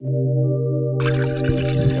Yo,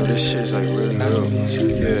 this shit's like really real.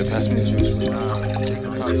 Yeah, pass me the juice.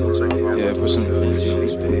 Yeah, put some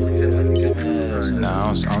juice, baby. Nah,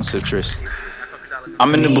 I don't sip Trish.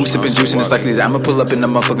 I'm in the booth sipping juice and it's likely that I'ma pull up in the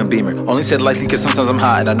motherfucking Beamer. Only said likely cause sometimes I'm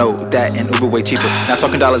high and I know that and Uber way cheaper. Not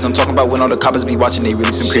talking dollars, I'm talking about when all the coppers be watching, they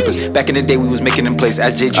really some creepers. Back in the day we was making them plays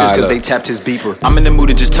as JUiCE cause they tapped his beeper. I'm in the mood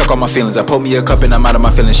to just tuck all my feelings. I pull me a cup and I'm out of my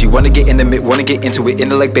feelings. She wanna get intimate, wanna get into it.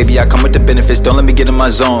 Intellect baby, I come with the benefits, don't let me get in my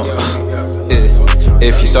zone.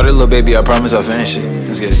 If you started little baby, I promise I'll finish it.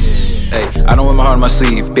 Let's get it. Hey, I don't wear my heart on my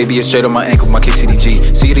sleeve. Baby, it's straight on my ankle, my kick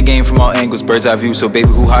CDG. See the game from all angles, bird's eye view. So baby,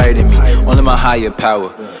 who higher than me? Only my higher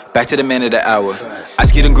power. Back to the man of the hour.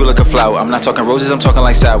 ISKII and grew like a flower. I'm not talking roses, I'm talking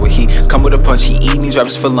like sour. He come with a punch, he eating these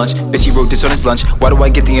rappers for lunch. Bitch, he wrote this on his lunch. Why do I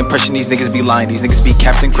get the impression these niggas be lying? These niggas be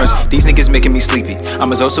Captain Crunch. These niggas making me sleepy.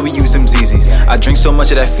 I'm as old, so we use them ZZs. I drink so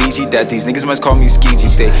much of that Fiji that these niggas must call me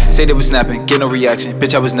ISKII. They say they was snapping, get no reaction.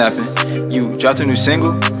 Bitch, I was napping. You dropped a new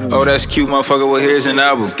single? Oh, that's cute, motherfucker. Well, here's an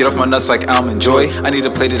album. Get off my nuts like almond joy. I need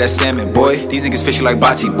a plate of that salmon, boy. These niggas fishy like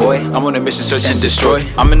Bati, boy. I'm on a mission, search and destroy.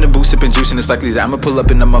 I'm in the booth sipping juice and it's likely that I'ma pull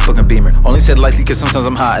up in the motherfucking Beamer. Only said likely cause sometimes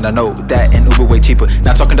I'm hot and I know that and Uber way cheaper.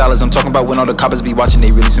 Not talking dollars, I'm talking about when all the coppers be watching,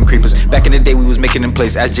 they really some creepers. Back in the day we was making them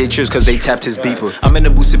plays as JUiCE cause they tapped his beeper. I'm in the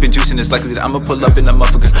booth sipping juice and it's likely that I'ma pull up in the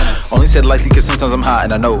motherfucker. Only said likely cause sometimes I'm hot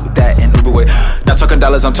and I know that and Uber way. Not talking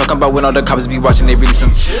dollars, I'm talking about when all the coppers be watching, they really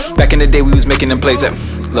some. Back in the day we was making them plays that.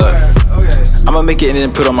 Look, I'ma make it and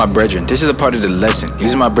then put on my brethren. This is a part of the lesson.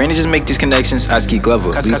 Using my brain to just make these connections. ISKII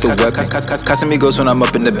Glover, lethal weapon. Casamigos when I'm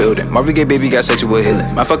up in the building. Marvin Gaye baby got sexual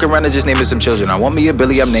healing. My fucking around and just naming some children. I want me a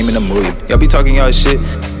Billy, I'm naming a William. Y'all be talking y'all shit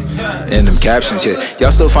in them captions, yeah.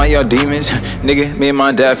 Y'all still find y'all demons? Nigga, me and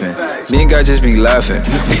mine dapping. Me and God just be laughing. Look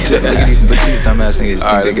at these dumbass niggas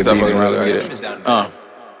think they could be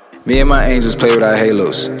me and my angels play without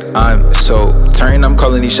halos. I'm so turning, I'm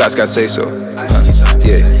calling these shots, got say so.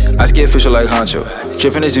 Yeah, I get official like Honcho.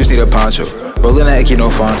 Dripping his juice, need a poncho. Rolling that Eki, no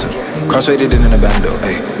Fanta. Crossfaded in the bando,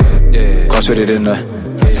 ayy. Crossfaded in the,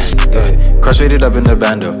 crossfaded up in the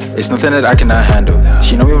bando. It's nothing that I cannot handle.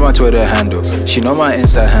 She know me by my Twitter handle. She know my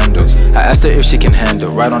Insta handle. I asked her if she can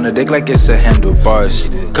handle. Ride on the dick like it's a handle. Bars,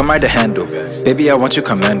 come ride the handle. Baby, I want you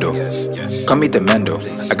commando. Come meet the Mendo.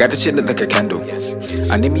 I got this shit lit like a candle.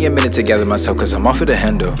 I need me a minute to gather myself cause I'm off of the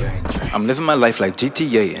handle. I'm living my life like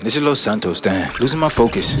GTA and this is Los Santos, damn. Losing my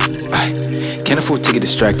focus. I can't afford to get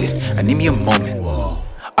distracted. I need me a moment.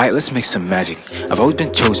 Alright, let's make some magic. I've always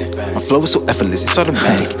been chosen. My flow is so effortless, it's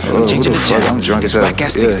automatic. I'm changing the channel. I'm drunk as hell. Black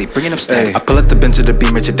ass niggas, they bringing up static. I pull up the Benz to the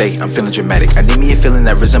Beamer today. I'm feeling dramatic. I need me a feeling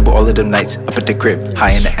that resemble all of them nights. Up at the crib,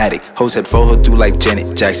 high in the attic. Hoes had followed through like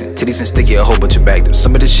Janet Jackson. Titties and sticky, a whole bunch of bag them.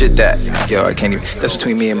 Some of the shit that, yo, I can't even. That's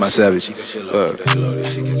between me and my savage. Honey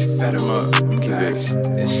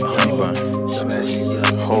bun.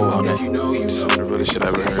 Whole honey. Some of the realest shit I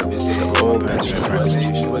ever heard. The whole Benjamin Franklin.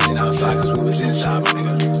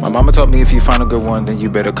 My mama told me if you find a good one, then you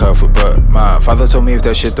better cover. But my father told me if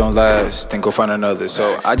that shit don't last, then go find another.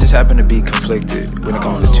 So I just happen to be conflicted when it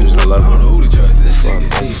comes to choosing a lover.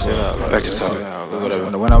 Back to the topic.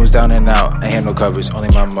 Whatever. When I was down and out, I had no covers, only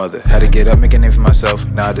my mother. Had to get up, make a name for myself.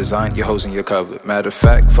 Now I design your hoes and your cover. Matter of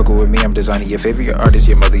fact, fuckin' with me, I'm designing your favorite, your artist,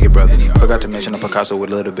 your mother, your brother. Forgot to mention a Picasso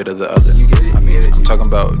with a little bit of the other. I mean, I'm talking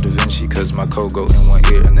about Da Vinci, cause my code go in one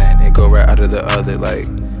ear and then it go right out of the other, like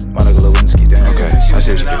Monica Lewinsky, damn. Okay, I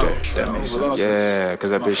see what you did there. That makes sense. Yeah, cause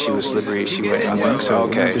that bitch, she was slippery, she went in young, so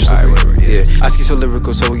okay. Alright, yeah. ISKII so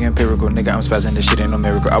lyrical, so we empirical. Nigga, I'm spazzing, this shit ain't no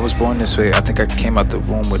miracle. I was born this way, I think I came out the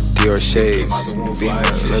womb with Dior shades. New Beamer,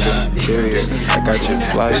 leather interior. I got your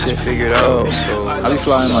fly shit figured out. I be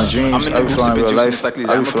flying in my dreams, I be flying in real life. I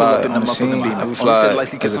be flying on the scene, I be flying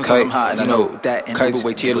as a kite. You know, kites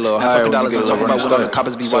get a little higher when you get a little run start. So,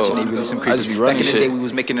 I just be running shit.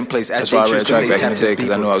 That's why I ran track back in the day, cause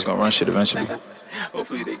I knew I was gonna run shit eventually.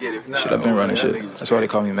 Hopefully they get it. Shit, I've been running shit. That's why they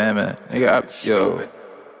call me Man. Nigga, yo,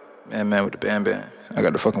 Man with the band. I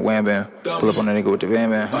got the fucking wham band. Pull up on the nigga with the van.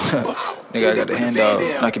 Nigga, I got the hand out.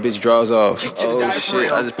 Knock your bitch drawers off. Oh shit,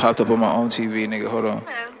 I just popped up on my own TV, nigga. Hold on.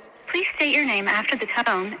 Hello. Please state your name after the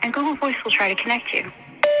tone, and Google Voice will try to connect you.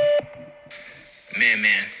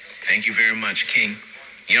 Man, thank you very much, King.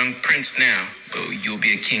 Young prince now, but you'll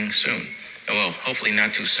be a king soon. Well, hopefully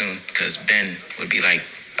not too soon, because Ben would be like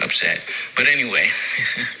upset. But anyway,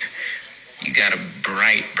 you got a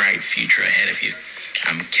bright future ahead of you.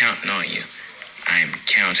 I'm counting on you. I'm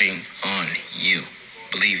counting on you.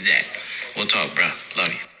 Believe that. We'll talk, bro.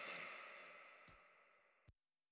 Love you.